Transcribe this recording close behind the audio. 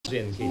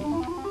in key.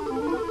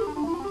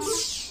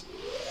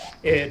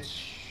 It's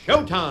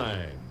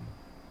showtime.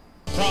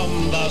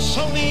 From the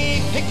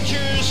Sony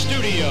Pictures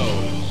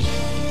Studios,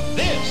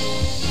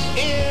 this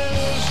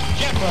is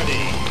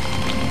Jeopardy!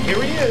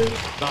 Here he is,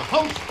 the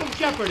host of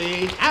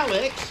Jeopardy,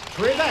 Alex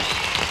Trebek.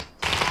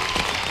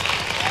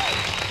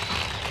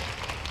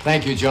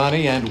 Thank you,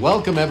 Johnny, and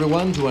welcome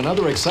everyone to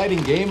another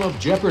exciting game of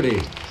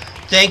Jeopardy!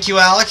 Thank you,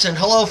 Alex, and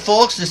hello,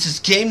 folks. This is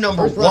game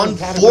number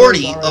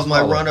 140 of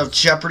my run of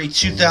Jeopardy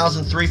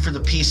 2003 for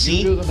the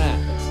PC. Do the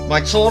math. My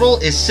total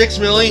is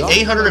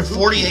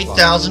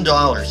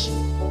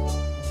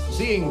 $6,848,000.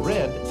 Seeing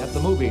red at the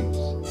movies.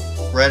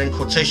 Red in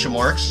quotation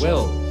marks.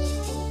 Wills.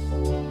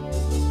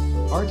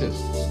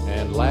 Artists.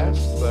 And last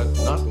but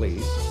not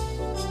least,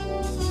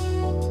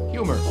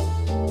 humor.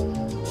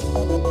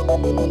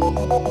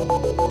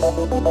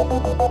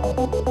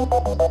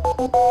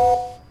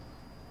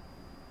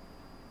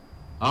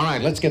 All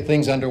right, let's get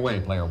things underway,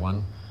 player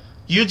one.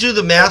 You do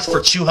the math for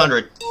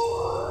 200.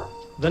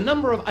 The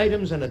number of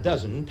items in a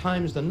dozen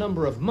times the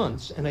number of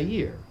months in a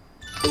year.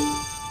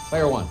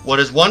 Player one. What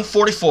is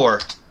 144?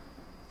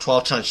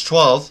 12 times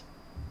 12.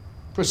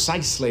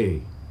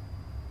 Precisely.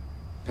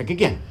 Pick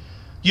again.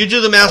 You do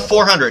the math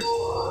 400.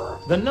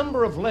 The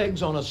number of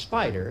legs on a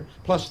spider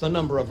plus the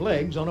number of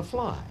legs on a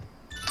fly.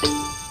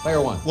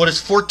 Player one. What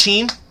is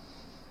 14?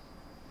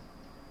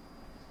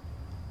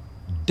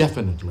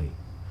 Definitely.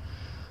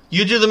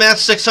 You do the math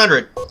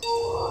 600.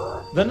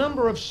 The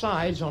number of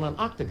sides on an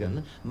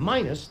octagon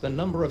minus the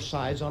number of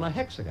sides on a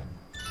hexagon.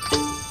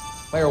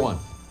 Player one.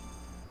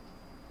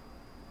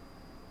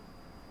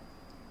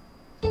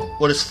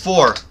 What is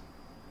 4?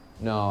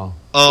 No.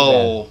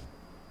 Oh.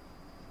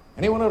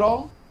 Anyone at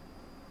all?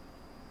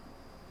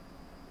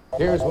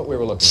 Here's what we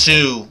were looking for.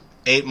 2.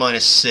 8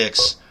 minus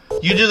 6.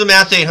 You do the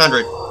math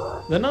 800.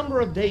 The number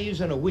of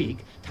days in a week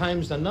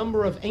times the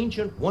number of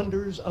ancient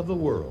wonders of the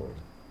world.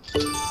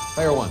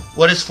 Player one.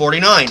 What is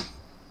 49?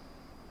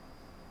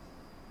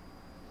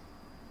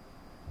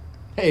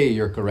 Hey,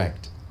 you're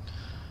correct.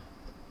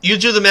 You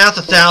do the math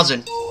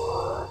 1,000.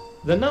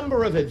 The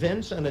number of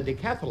events in a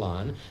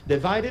decathlon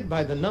divided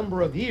by the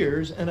number of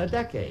years in a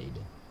decade.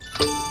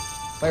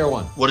 Player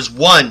one. What is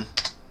 1?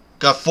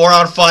 Got 4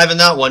 out of 5 in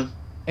that one.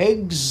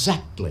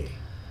 Exactly.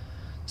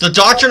 The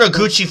Dr.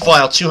 Noguchi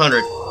file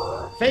 200.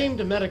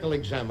 Famed medical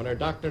examiner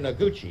Dr.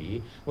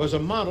 Noguchi was a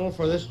model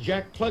for this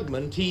Jack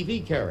Klugman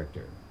TV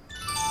character.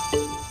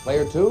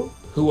 Player two.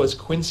 Who was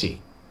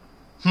Quincy?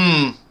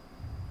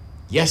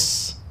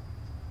 Yes.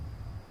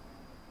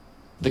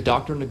 The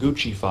Dr.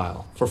 Noguchi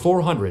file for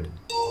 400.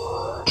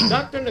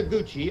 Dr.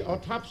 Noguchi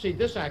autopsied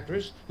this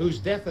actress, whose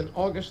death in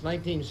August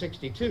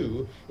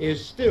 1962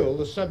 is still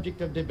the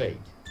subject of debate.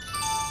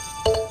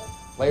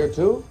 Player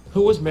two.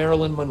 Who was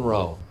Marilyn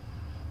Monroe?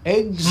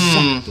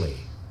 Exactly.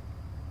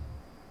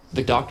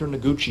 The Dr.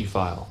 Noguchi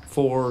file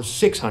for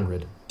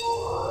 600.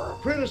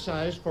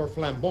 Criticized for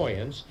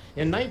flamboyance,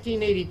 in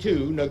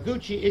 1982,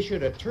 Noguchi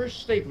issued a terse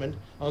statement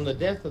on the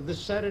death of this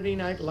Saturday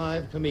Night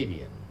Live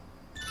comedian.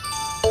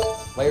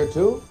 Player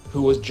two.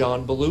 Who was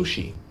John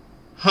Belushi?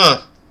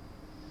 Huh.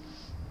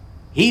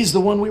 He's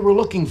the one we were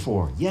looking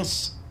for.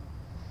 Yes.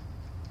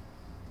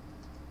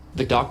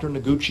 The Dr.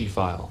 Noguchi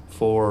file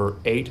for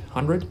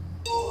 800.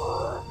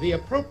 The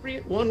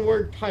appropriate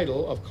one-word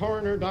title of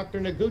Coroner Dr.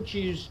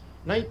 Noguchi's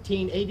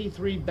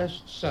 1983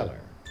 bestseller.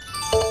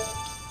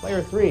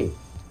 Player three.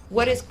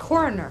 What is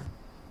coroner?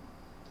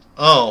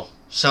 Oh,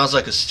 sounds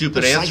like a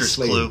stupid answers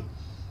Precisely. clue.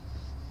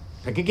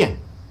 Pick again.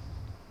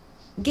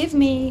 Give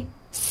me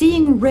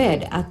Seeing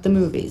Red at the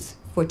Movies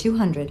for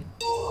 200.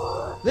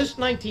 This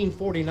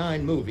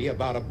 1949 movie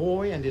about a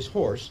boy and his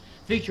horse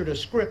featured a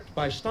script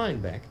by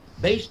Steinbeck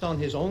based on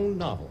his own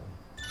novel.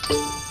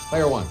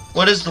 Player one.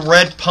 What is the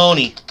red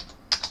pony?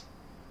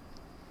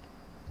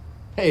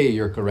 Hey,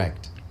 you're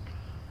correct.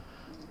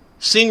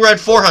 Seeing red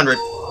 400.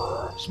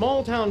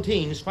 Small-town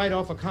teens fight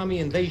off a commie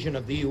invasion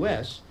of the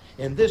U.S.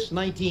 in this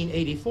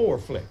 1984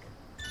 flick.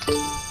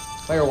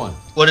 Player one.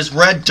 What is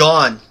red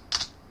dawn?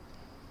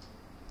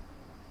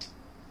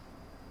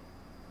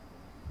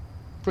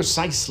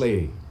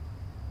 Precisely.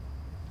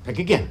 Pick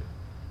again.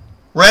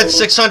 Red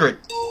 600.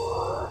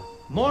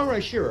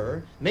 Moira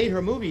Shearer made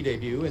her movie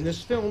debut in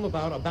this film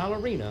about a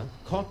ballerina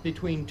caught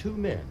between two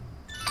men.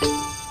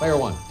 Player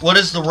one. What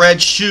is the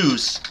red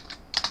shoes?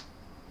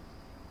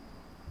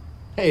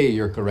 Hey,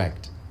 you're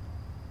correct.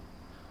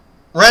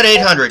 Red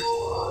 800.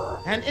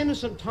 An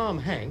innocent Tom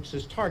Hanks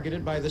is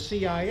targeted by the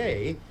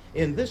CIA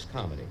in this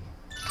comedy.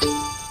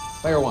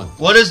 Player one.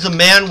 What is the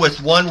man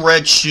with one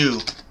red shoe?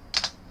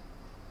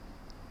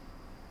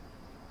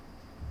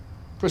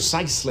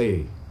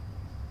 Precisely.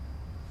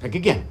 Pick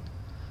again.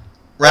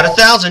 Red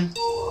 1,000.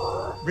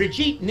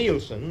 Brigitte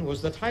Nielsen was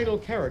the title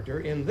character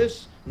in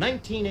this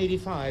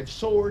 1985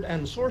 sword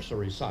and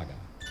sorcery saga.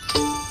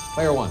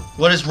 Player one.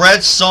 What is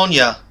red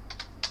Sonia?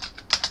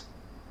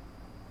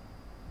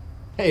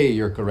 Hey,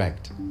 you're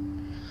correct.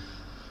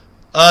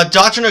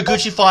 Dr.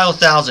 Noguchi file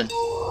 1000.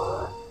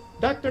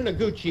 Dr.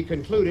 Noguchi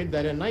concluded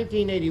that in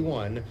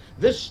 1981,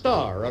 this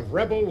star of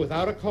Rebel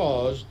Without a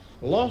Cause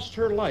lost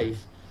her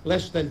life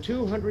less than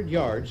 200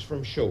 yards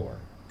from shore.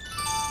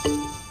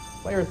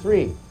 Player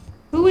 3.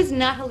 Who is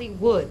Natalie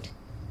Wood?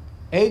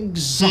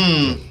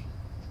 Exactly.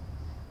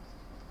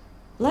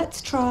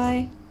 Let's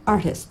try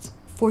artists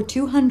for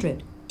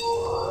 200.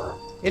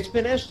 It's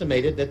been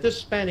estimated that this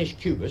Spanish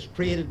cubist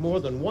created more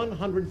than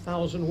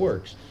 100,000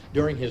 works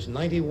during his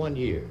 91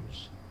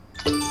 years.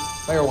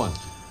 Player 1.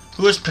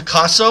 Who is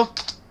Picasso?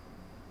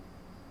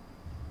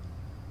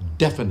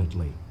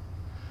 Definitely.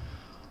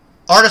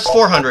 Artist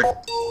 400.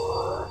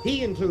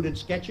 He included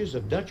sketches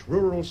of Dutch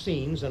rural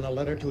scenes in a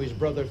letter to his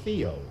brother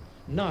Theo,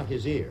 not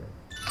his ear.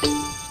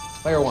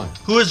 Player 1.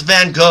 Who is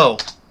Van Gogh?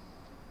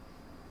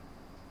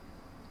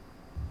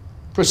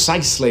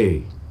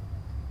 Precisely.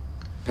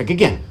 Pick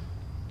again.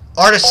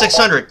 Artist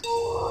 600.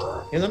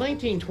 In the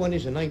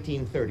 1920s and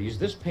 1930s,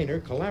 this painter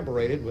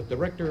collaborated with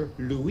director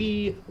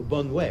Louis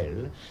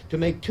Buñuel to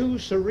make two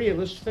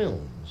surrealist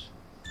films.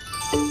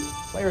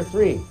 Player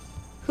 3.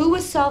 Who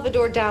was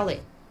Salvador Dali?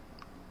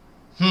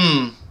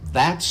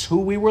 That's who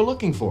we were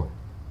looking for.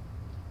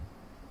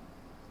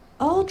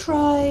 I'll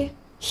try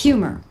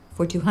humor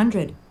for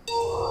 200.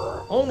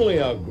 Only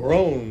a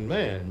grown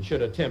man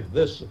should attempt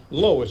this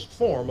lowest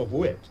form of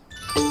wit.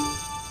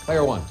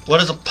 Player 1.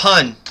 What is a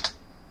pun?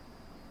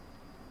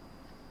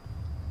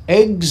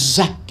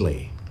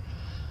 Exactly.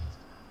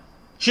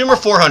 Humor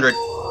 400.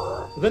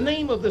 The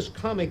name of this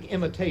comic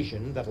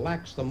imitation that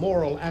lacks the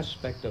moral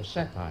aspect of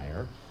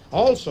satire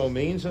also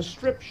means a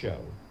strip show.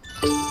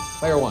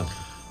 Player 1.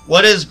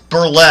 What is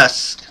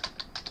burlesque?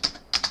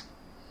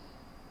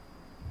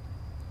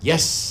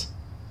 Yes.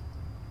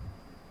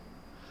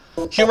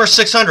 Humor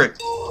 600.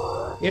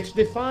 It's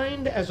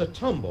defined as a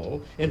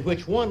tumble in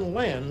which one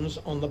lands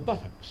on the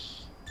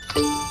buttocks.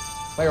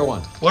 Player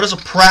 1. What is a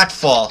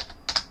pratfall?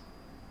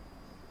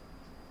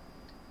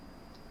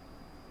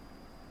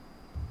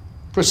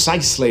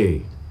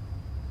 Precisely.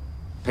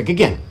 Pick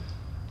again.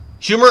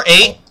 Humor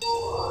 8.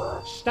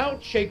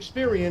 Stout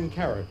Shakespearean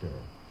character,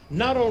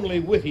 not only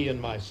witty in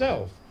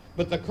myself,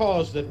 but the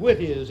cause that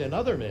wit is in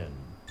other men.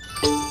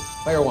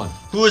 Player 1.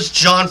 Who is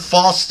John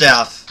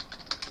Falstaff?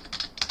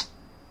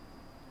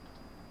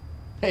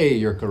 Hey,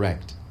 you're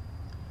correct.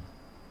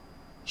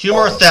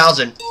 Humor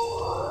 1000.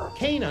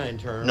 Canine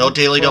term. No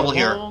daily for a double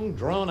here. Long,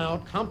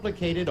 drawn-out,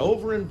 complicated,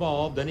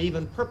 over-involved, and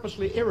even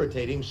purposely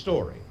irritating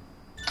story.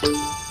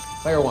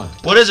 Player 1.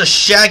 What is a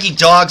shaggy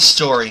dog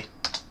story?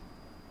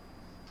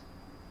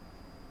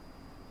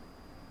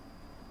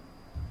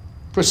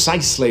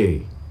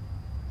 Precisely.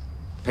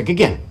 Pick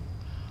again.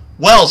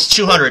 Wells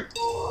 200.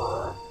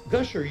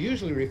 Gusher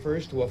usually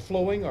refers to a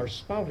flowing or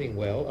spouting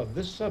well of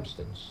this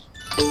substance.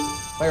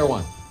 Player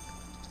 1.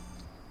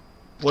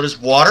 What is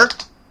water?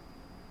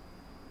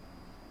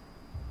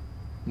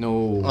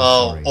 No.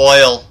 Oh, sorry.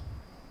 oil.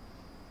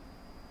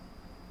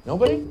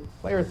 Nobody?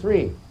 Player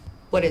 3.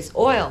 What is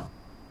oil?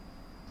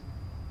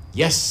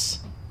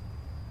 Yes.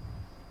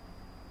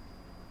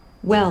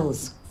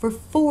 Wells for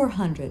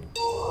 400.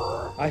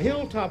 A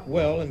hilltop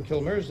well in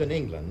Kilmersdon,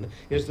 England,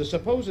 is the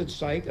supposed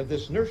site of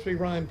this nursery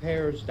rhyme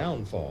pair's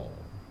downfall.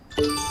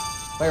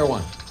 Player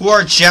 1. Who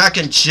are Jack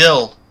and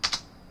Jill?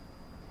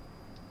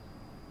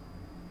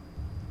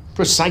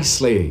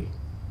 Precisely.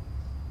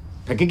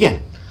 Pick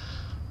again.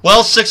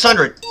 Wells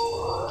 600.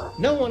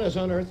 No one has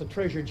unearthed the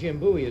treasure Jim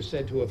Bowie is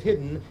said to have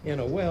hidden in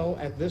a well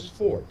at this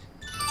fort.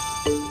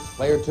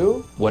 Player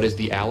 2. What is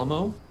the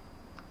Alamo?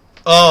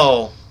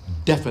 Oh.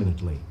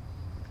 Definitely.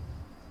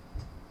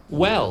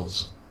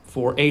 Wells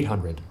for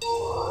 800.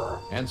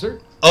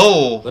 Answer?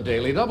 Oh. The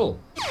Daily Double.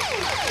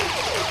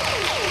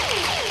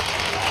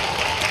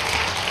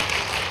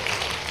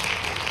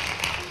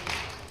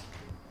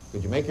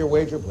 Could you make your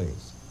wager,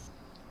 please?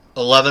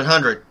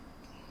 1100.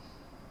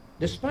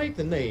 Despite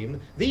the name,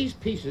 these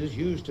pieces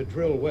used to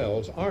drill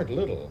wells aren't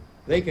little.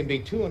 They can be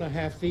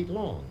 2.5 feet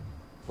long.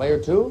 Player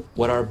 2.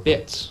 What are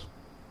bits?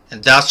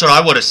 And that's what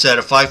I would have said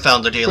if I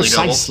found the Daily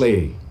Double.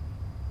 Precisely.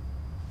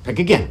 Pick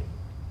again.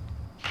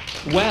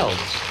 Wells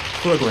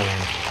for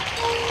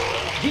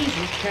 $1,000.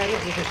 Jesus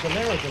chatted with a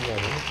Samaritan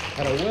woman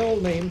at a well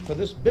named for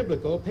this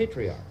biblical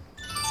patriarch.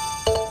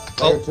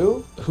 Player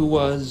Oh. 2. Who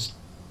was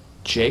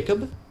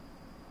Jacob?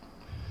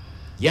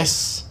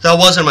 Yes. That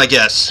wasn't my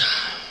guess.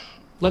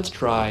 Let's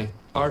try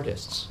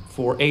artists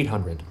for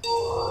 800.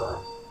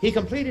 He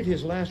completed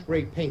his last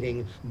great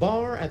painting,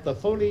 Bar at the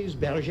Folies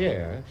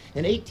Bergère,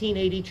 in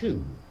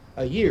 1882,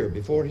 a year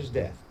before his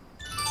death.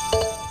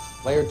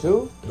 Player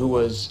 2. Who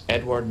was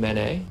Edouard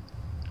Manet?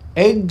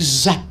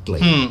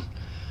 Exactly.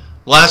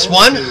 Last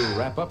one? To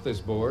wrap up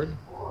this board.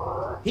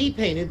 He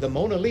painted the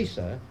Mona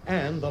Lisa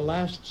and the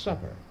Last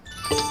Supper.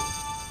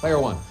 Player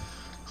 1.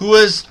 Who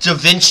is Da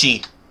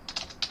Vinci?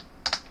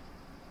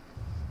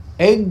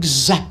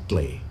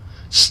 Exactly.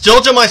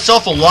 Still did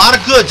myself a lot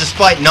of good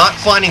despite not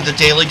finding the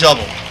Daily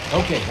Double.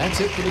 Okay, that's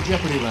it for the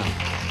Jeopardy round.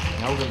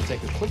 Now we're going to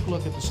take a quick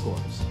look at the scores.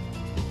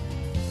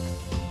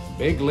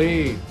 Big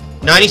lead.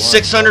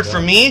 9,600 for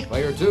me.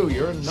 Player 2,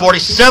 you're in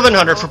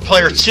 4,700 for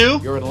player 2.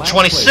 You're in last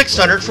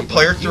 2,600 place, for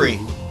player 3.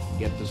 You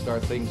get to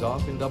start things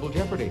off in Double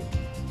Jeopardy.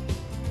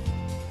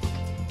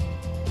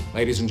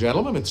 Ladies and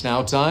gentlemen, it's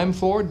now time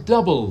for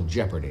Double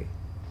Jeopardy.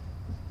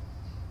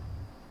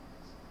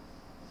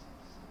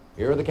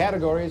 Here are the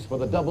categories for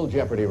the Double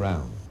Jeopardy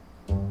round.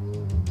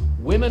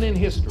 Women in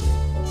history.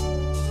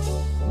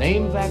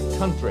 Name that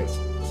country.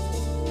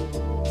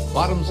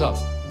 Bottoms up.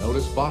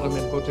 Notice bottom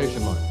in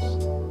quotation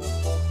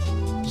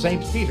marks.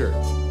 St. Peter.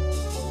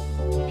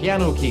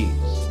 Piano keys.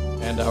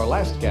 And our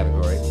last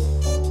category,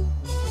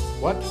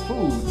 what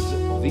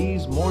foods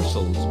these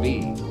morsels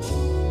be?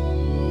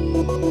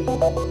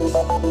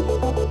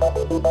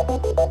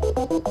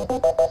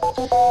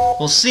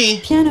 We'll see.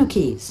 Piano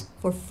keys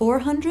for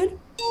 400.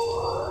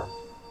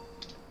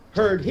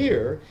 Heard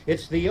here,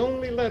 it's the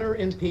only letter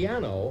in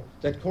piano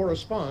that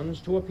corresponds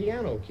to a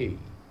piano key.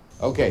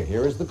 Okay,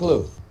 here is the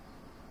clue.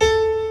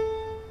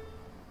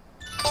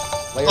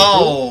 Player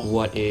Oh,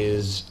 What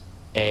is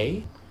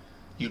A?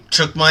 you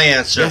took my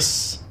answer.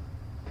 Yes.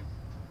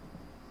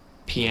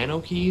 Piano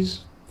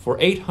keys for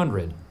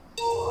 800.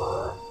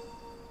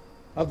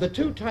 Of the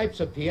two types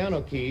of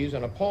piano keys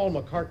in a Paul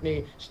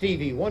McCartney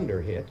Stevie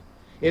Wonder hit,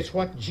 it's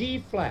what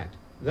G flat,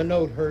 the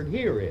note heard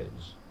here, is.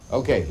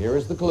 Okay, here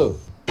is the clue.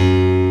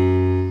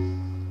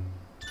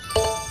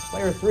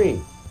 Player 3.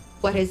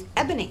 What is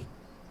ebony?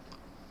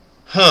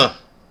 Huh.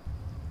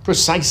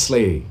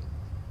 Precisely.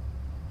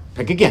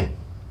 Pick again.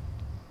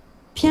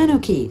 Piano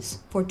keys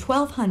for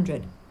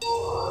 1200.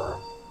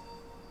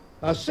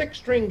 A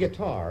 6-string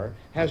guitar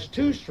has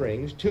 2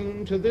 strings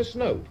tuned to this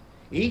note,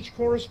 each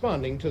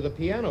corresponding to the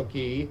piano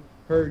key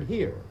heard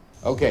here.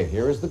 Okay,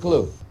 here is the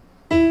clue.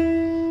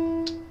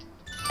 Player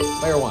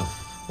 1.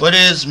 What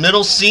is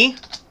middle C?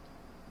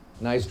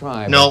 Nice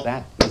try, No. but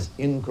that is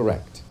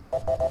incorrect.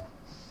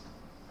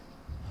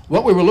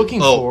 What we were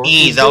looking Oh, for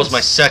E. is That was this.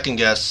 my second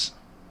guess.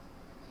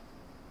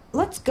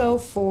 Let's go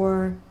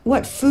for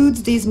what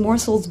foods these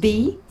morsels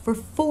be for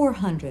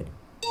 400.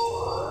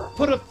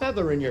 Put a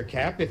feather in your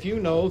cap if you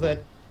know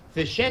that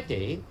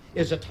fischietti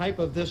is a type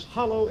of this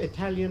hollow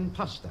Italian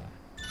pasta.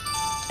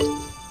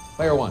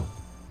 Player 1.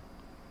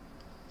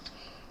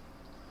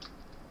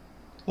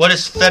 What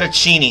is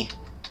fettuccine?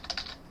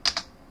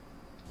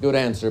 Good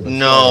answer, but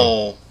No.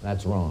 sorry,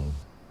 that's wrong.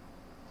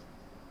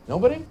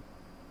 Nobody?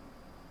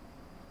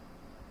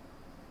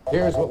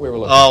 Here's what we were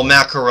looking Oh,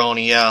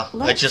 macaroni, yeah. I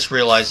Let's just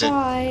realized it.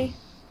 try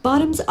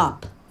bottoms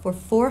up for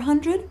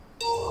 400.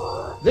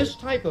 This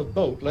type of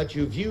boat lets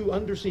you view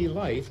undersea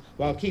life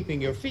while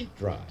keeping your feet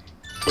dry.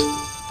 for.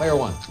 Player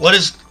 1. What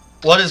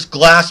is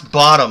glass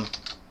bottom?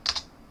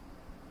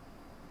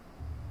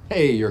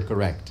 Hey, you're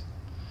correct.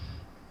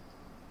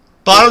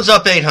 Bottoms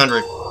up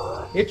 800.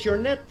 It's your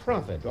net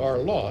profit or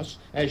loss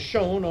as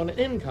shown on an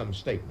income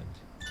statement.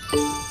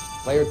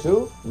 Player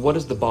 2. What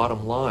is the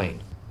bottom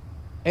line?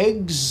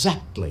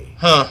 Exactly.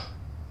 Huh.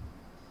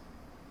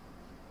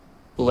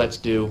 Let's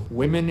do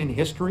women in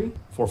history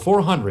for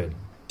 400.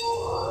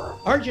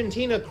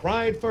 Argentina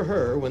cried for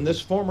her when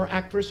this former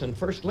actress and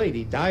first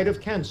lady died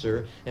of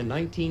cancer in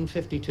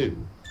 1952.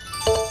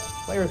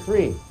 Player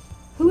 3.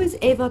 Who is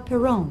Eva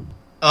Perón?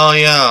 Oh,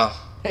 yeah.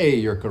 Hey,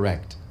 you're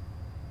correct.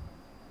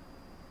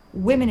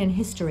 Women in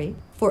history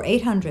for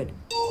 800.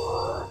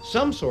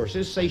 Some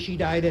sources say she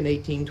died in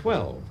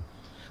 1812,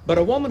 but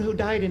a woman who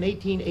died in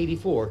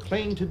 1884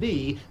 claimed to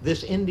be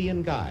this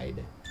Indian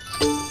guide.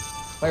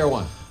 Player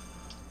 1.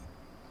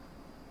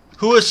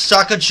 Who is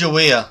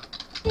Sacagawea?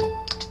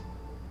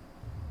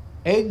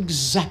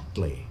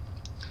 Exactly.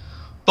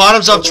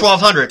 Bottoms up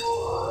 1200.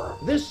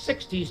 This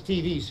 60s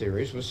TV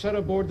series was set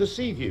aboard the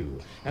Seaview,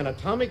 an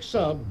atomic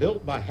sub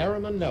built by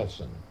Harriman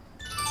Nelson.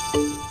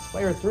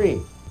 Player 3.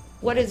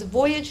 What is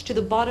voyage to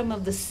the bottom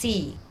of the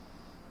sea?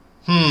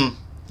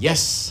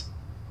 Yes.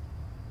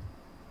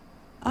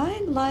 I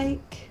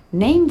like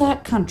name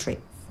that country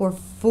for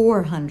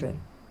 400.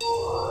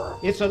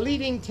 It's a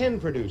leading tin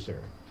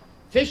producer.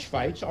 Fish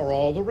fights are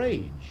all the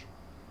rage.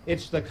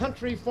 It's the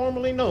country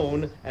formerly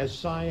known as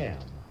Siam.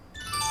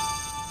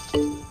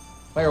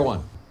 Player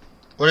 1.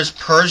 What is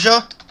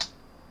Persia?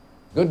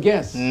 Good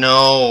guess.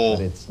 No.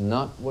 But it's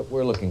not what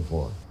we're looking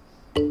for.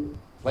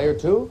 Player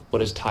 2.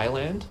 What is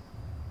Thailand?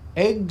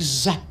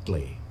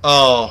 Exactly.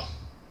 Oh.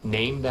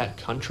 Name that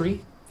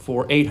country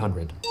for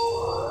 800.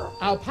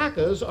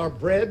 Alpacas are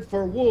bred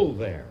for wool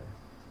there.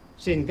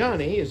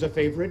 Singani is a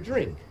favorite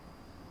drink.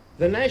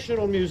 The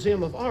National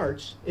Museum of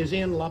Arts is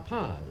in La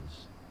Paz.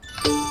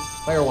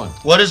 Player 1.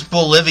 What is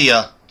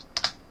Bolivia?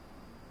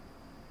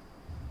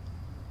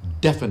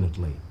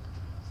 Definitely.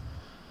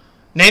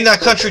 Name that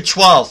country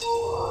 12.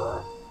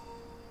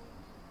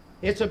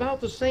 It's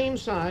about the same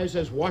size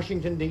as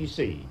Washington,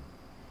 D.C.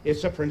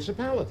 It's a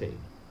principality.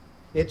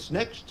 It's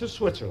next to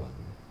Switzerland.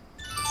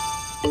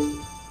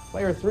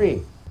 Player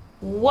 3.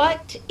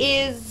 What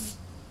is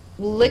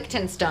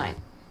Liechtenstein?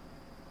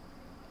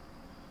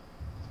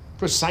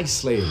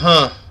 Precisely.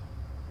 Huh.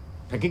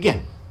 Pick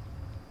again.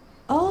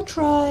 I'll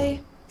try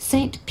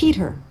St.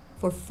 Peter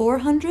for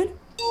 400.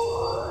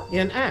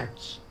 In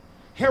Acts,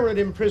 Herod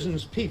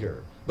imprisons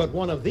Peter, but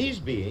one of these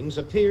beings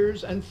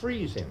appears and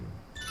frees him.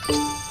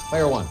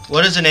 Player 1.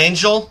 What is an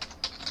angel?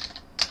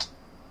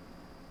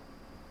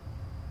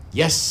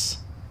 Yes.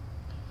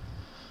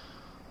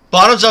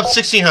 Bottoms up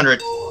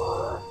 1600.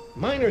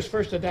 Miners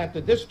first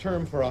adapted this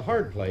term for a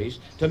hard place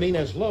to mean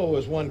as low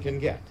as one can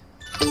get.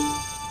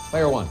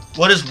 Player 1.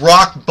 What is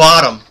rock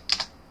bottom?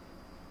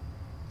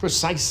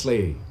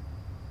 Precisely.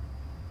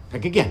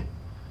 Pick again.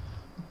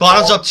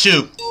 Bottoms up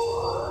 2.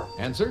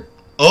 Answer?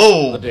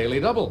 Oh. A daily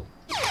double.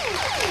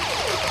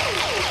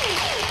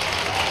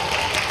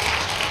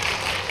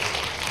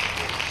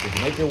 Did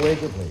you make your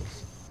wager,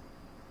 please?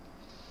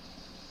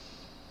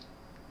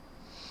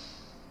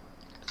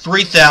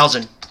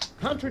 3000.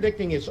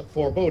 Contradicting its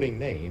foreboding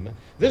name,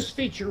 this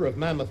feature of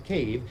Mammoth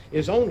Cave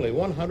is only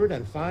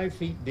 105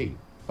 feet deep.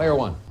 Player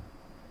 1.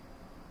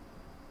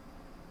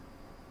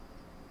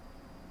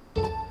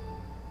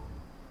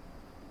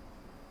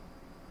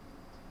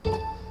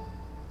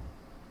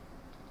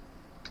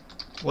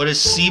 What is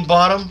sea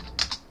bottom?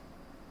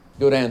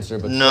 Good answer,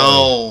 but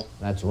No. sorry,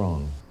 that's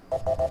wrong.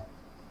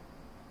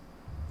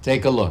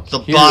 Take a look. The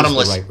Here's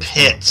bottomless right response.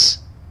 pits.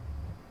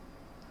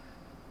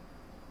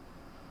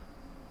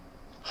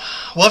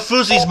 What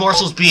foods these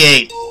morsels be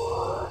ate?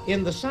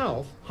 In the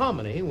South,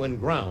 hominy, when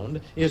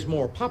ground, is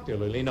more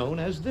popularly known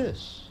as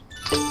this.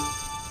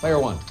 Player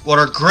 1. What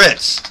are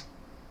grits?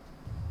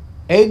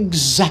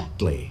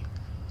 Exactly.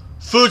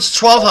 Foods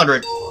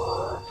 1200.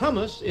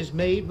 Hummus is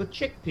made with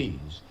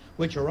chickpeas,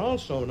 which are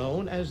also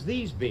known as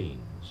these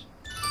beans.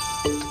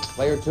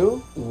 Player 2.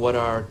 What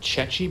are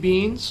Chechi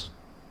beans?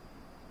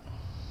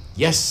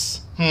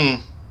 Yes.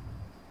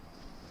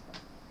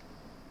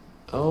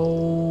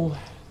 Oh,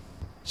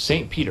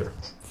 St. Peter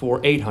for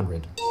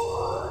 800.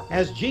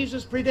 As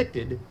Jesus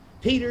predicted,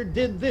 Peter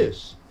did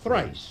this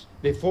thrice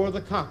before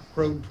the cock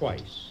crowed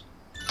twice.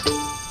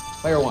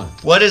 Player 1.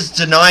 What is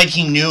denied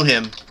he knew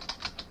him?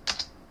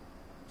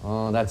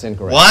 Oh, that's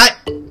incorrect. What?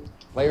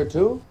 Player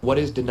 2. What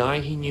is deny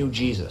he knew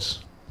Jesus?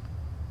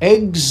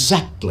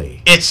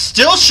 Exactly. It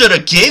still should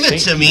have gave it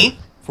St. to me.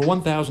 For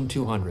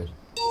 1,200.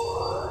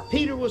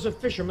 Peter was a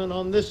fisherman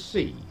on this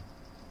sea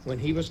when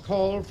he was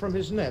called from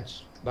his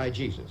nets by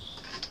Jesus.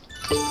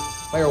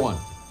 Player 1.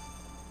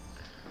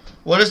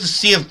 What is the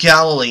Sea of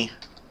Galilee?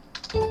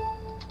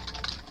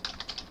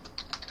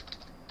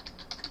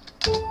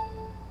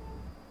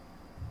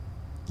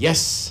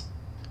 Yes.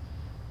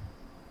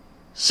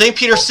 St.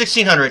 Peter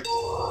 1600.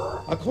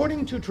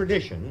 According to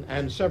tradition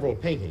and several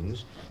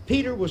paintings,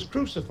 Peter was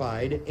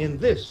crucified in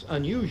this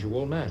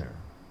unusual manner.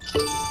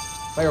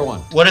 Player 1.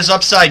 What is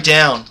upside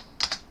down?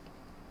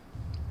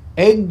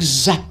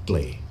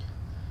 Exactly.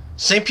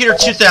 St. Peter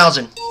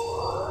 2000.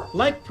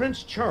 Like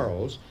Prince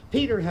Charles,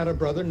 Peter had a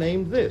brother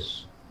named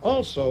this,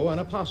 also an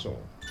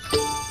apostle.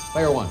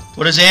 Player 1.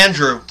 What is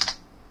Andrew?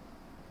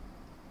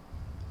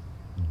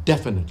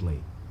 Definitely.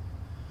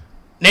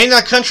 Name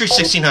that country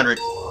 1600.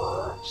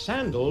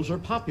 Sandals are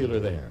popular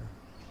there.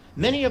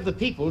 Many of the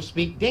people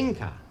speak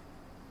Dinka.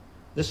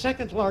 The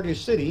second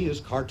largest city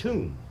is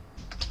Khartoum.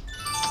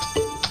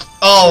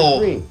 Oh.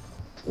 3.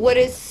 What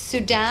is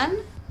Sudan?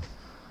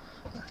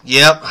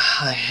 Yep,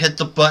 I hit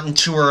the button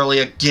too early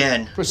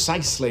again.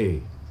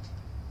 Precisely.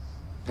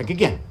 Pick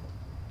again.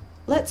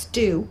 Let's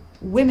do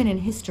women in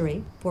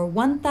history for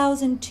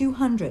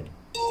 1,200.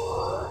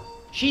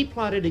 She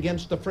plotted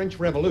against the French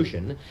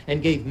Revolution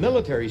and gave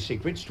military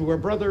secrets to her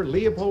brother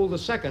Leopold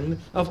II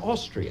of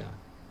Austria.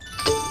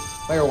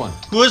 Player 1.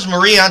 Who is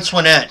Marie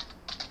Antoinette?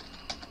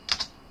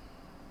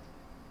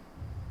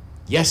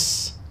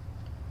 Yes.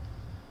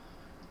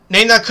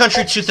 Name that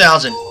country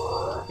 2000.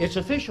 Its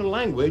official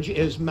language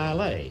is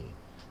Malay.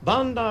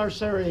 Bandar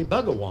Seri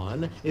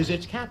Begawan is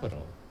its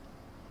capital.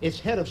 Its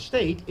head of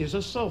state is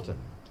a sultan.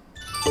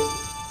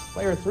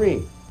 Player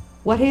 3.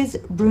 What is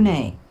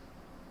Brunei?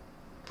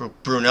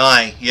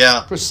 Brunei,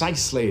 yeah.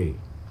 Precisely.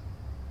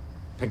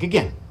 Pick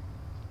again.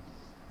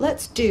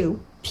 Let's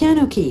do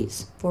piano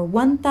keys for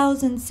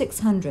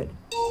 1,600.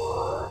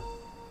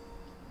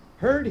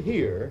 Heard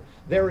here,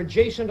 they're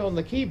adjacent on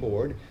the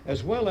keyboard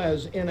as well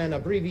as in an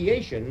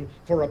abbreviation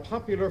for a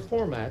popular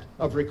format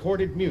of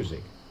recorded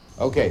music.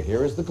 Okay,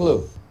 here is the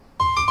clue.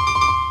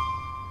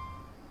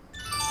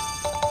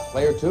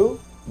 Player 2.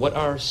 What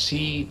are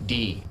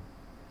CD?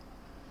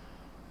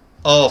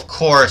 Oh, of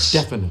course.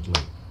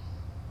 Definitely.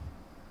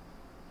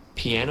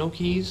 Piano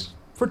keys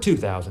for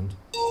 2,000.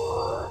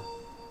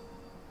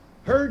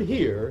 Heard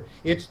here,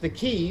 it's the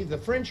key the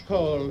French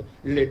call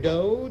le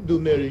do du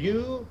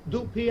milieu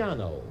du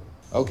piano.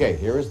 Okay,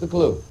 here is the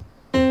clue.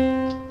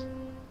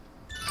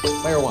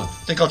 Player 1. I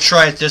think I'll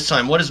try it this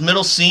time. What is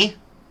middle C?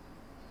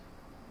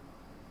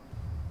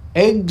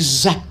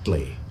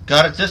 Exactly.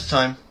 Got it this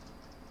time.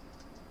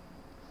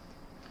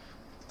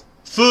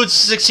 Foods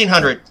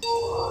 1600.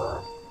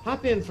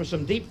 Hop in for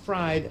some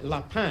deep-fried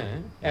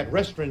lapin at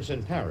restaurants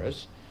in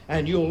Paris,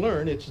 and you'll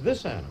learn it's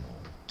this animal.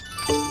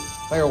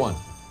 Player 1.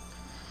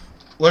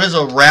 What is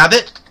a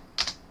rabbit?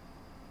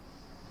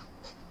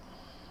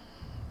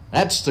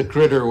 That's the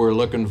critter we're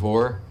looking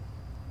for.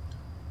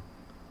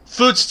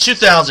 Foods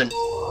 2000.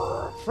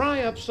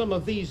 Fry up some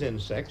of these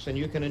insects, and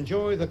you can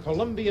enjoy the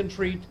Colombian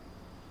treat,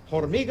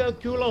 hormiga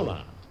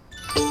culona.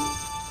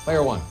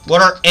 Player 1.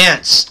 What are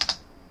ants?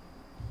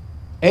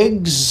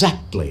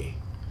 Exactly.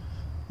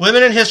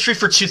 Women in history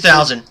for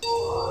 2000.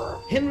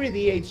 Henry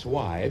VIII's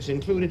wives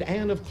included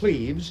Anne of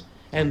Cleves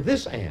and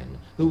this Anne,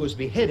 who was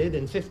beheaded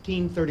in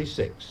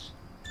 1536.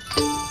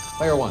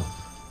 Player 1.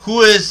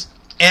 Who is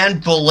Anne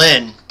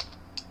Boleyn?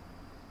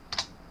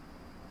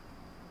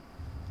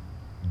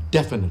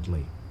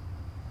 Definitely.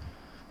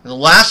 And the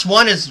last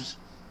one is...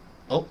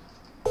 Oh.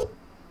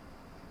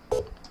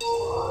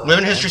 Women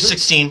in history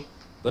 16.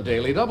 The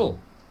Daily Double.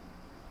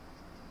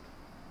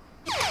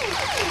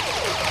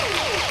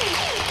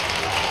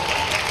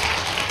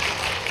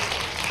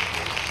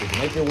 Would you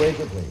make your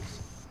wager, please?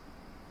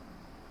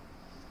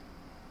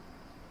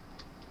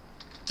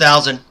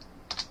 1000.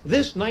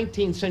 This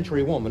 19th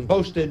century woman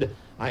boasted,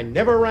 "I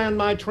never ran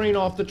my train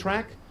off the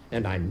track,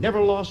 and I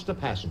never lost a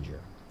passenger."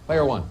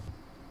 Player 1.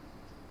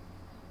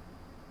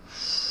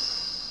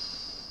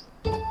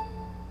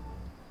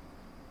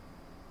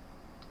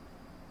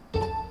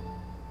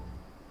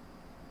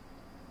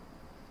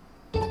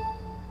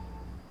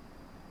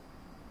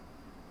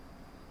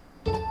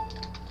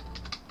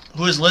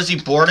 Who is Lizzie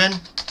Borden?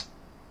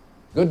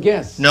 Good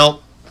guess. No.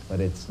 But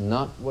it's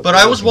not what But we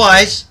I were was looking for.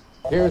 wise.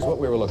 Here's what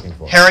we were looking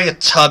for. Harriet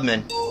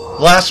Tubman.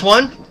 Last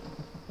one?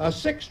 A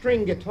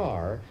 6-string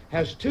guitar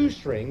has 2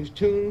 strings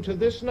tuned to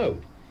this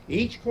note,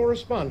 each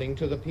corresponding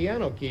to the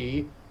piano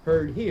key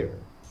heard here.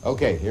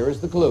 Okay, here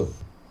is the clue.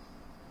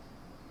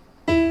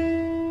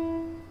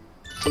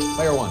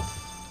 Player 1.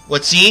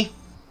 What's E?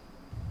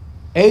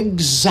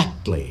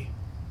 Exactly.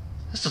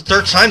 That's the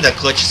 3rd time that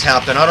glitch has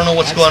happened. I don't know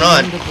what's That's going the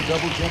on. end of the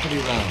double Jeopardy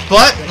round.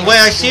 But the way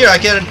I see it, I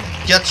get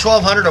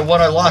 1,200 of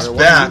what I lost Player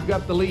 1, back. You've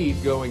got the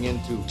lead going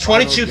into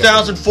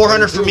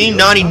 22,400 for me,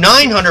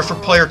 9,900 for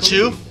player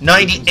 2,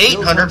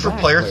 9,800 for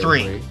player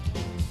 3.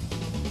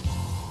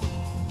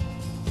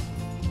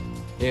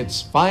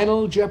 It's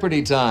final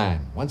Jeopardy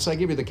time. Once I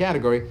give you the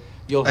category,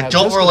 you'll have I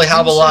don't just really few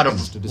have a lot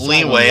seconds to of decide on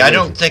leeway. your I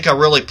don't wager. think I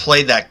really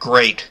played that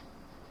great.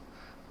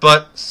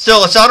 But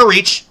still, it's out of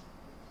reach.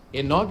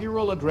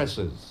 Inaugural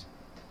addresses.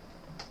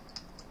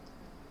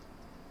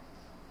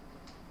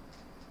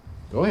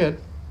 Go ahead.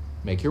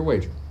 Make your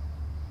wager.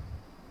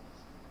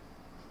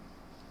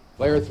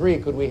 Player 3,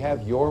 could we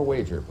have your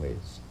wager,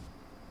 please?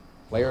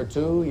 Player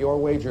 2, your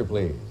wager,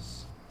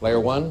 please.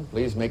 Player 1,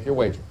 please make your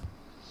wager.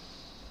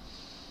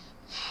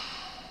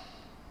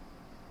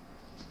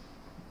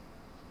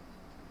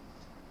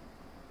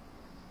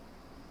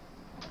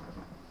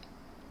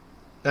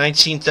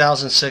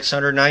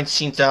 $19,600,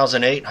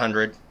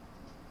 $19,800.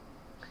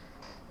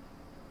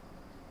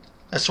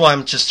 That's why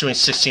I'm just doing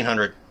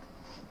 1,600.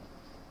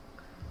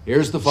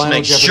 Here's the To final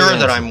make Jeopardy sure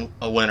that answer. I'm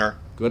a winner.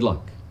 Good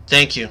luck.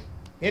 Thank you.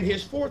 In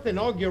his 4th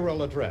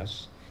inaugural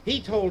address, he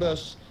told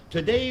us,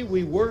 "Today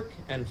we work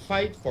and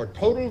fight for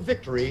total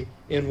victory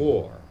in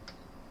war."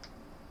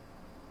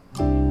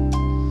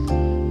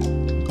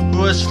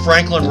 Who is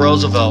Franklin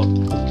Roosevelt?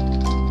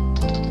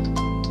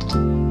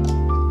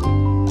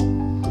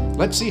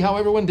 Let's see how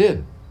everyone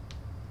did.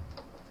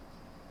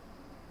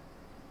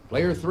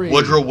 Player 3.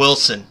 Woodrow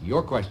Wilson.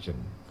 Your question.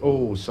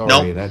 Oh, sorry,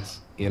 Nope. that's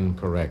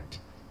incorrect.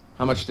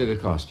 How much did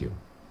it cost you?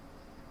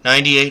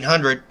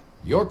 9,800.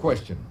 Your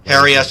question.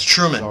 Harry S.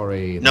 Truman.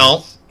 Sorry, No.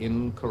 that's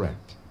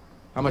incorrect.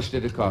 How much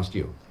did it cost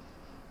you?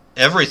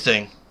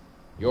 Everything.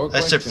 Your I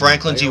said question,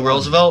 Franklin D. player 1.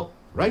 Roosevelt.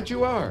 Right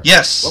you are.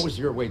 Yes. What was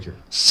your wager?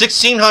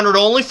 1,600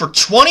 only for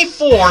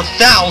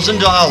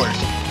 $24,000.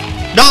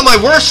 Not my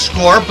worst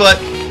score, but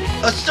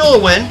still a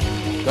win.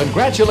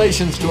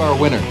 Congratulations to our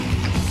winner.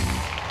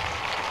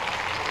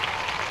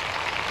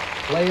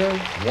 Player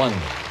 1.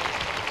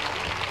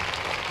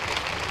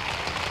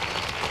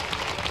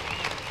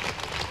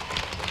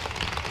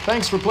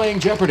 Thanks for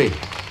playing Jeopardy.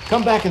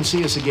 Come back and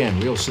see us again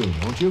real soon,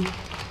 won't you?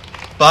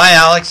 Bye,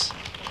 Alex.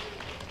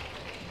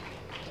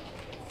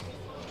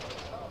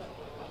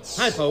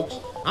 Hi, folks.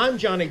 I'm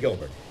Johnny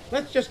Gilbert.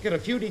 Let's just get a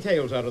few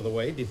details out of the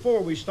way before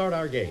we start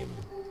our game.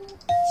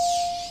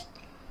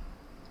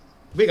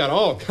 We got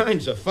all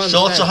kinds of fun.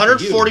 So it's stats for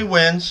 140 you.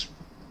 wins.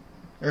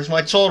 There's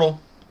my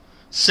total.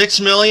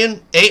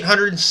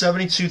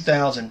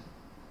 6,872,000.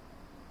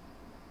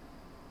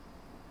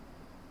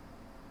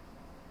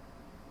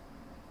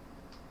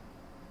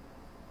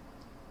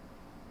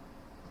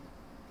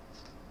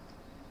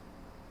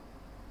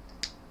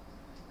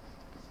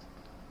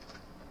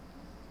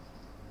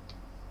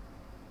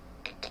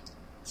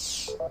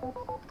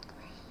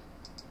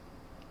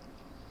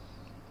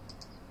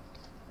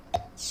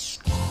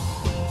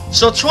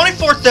 So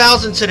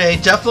 24,000 today,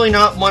 definitely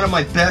not one of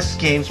my best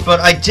games, but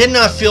I did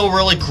not feel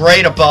really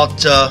great about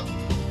the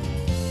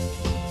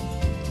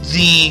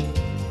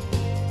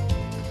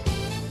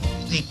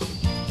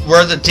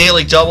where the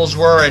daily doubles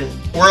were, and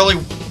really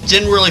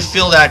didn't really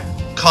feel that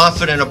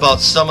confident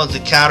about some of the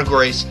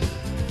categories,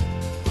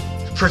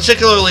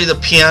 particularly the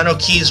piano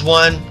keys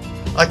one.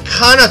 I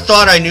kind of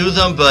thought I knew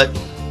them, but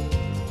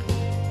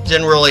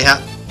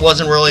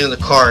wasn't really in the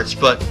cards.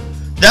 But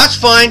that's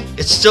fine.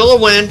 It's still a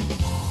win.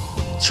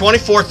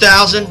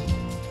 24,000.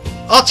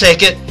 I'll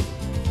take it.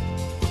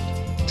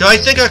 Do I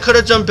think I could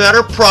have done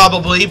better?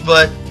 Probably,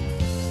 but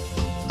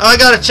I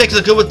gotta take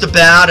the good with the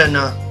bad, and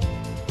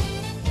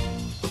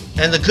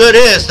And the good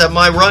is that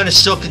my run is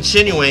still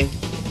continuing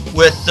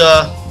with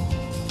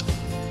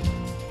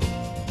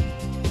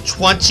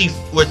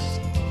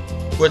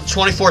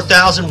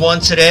 24,001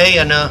 today,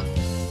 and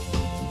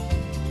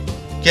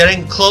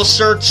getting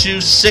closer to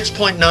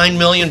 $6.9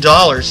 million.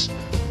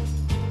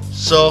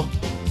 So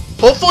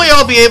hopefully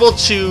I'll be able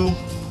to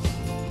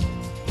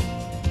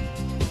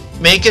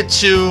make it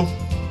to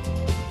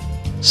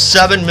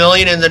 7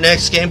 million in the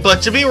next game,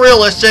 but to be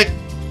realistic,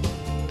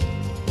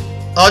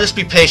 I'll just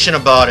be patient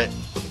about it.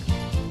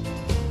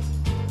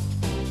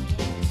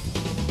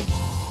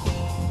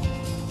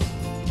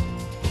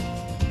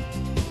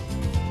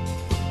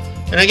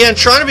 And again,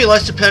 trying to be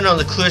less dependent on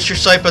the Cluster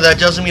site, but that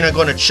doesn't mean I'm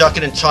going to chuck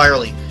it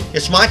entirely.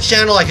 It's my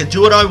channel, I can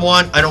do what I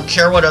want, I don't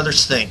care what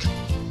others think.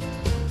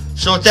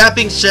 So with that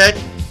being said,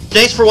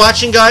 thanks for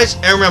watching, guys,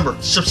 and remember,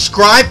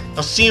 subscribe.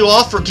 I'll see you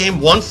all for game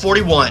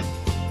 141.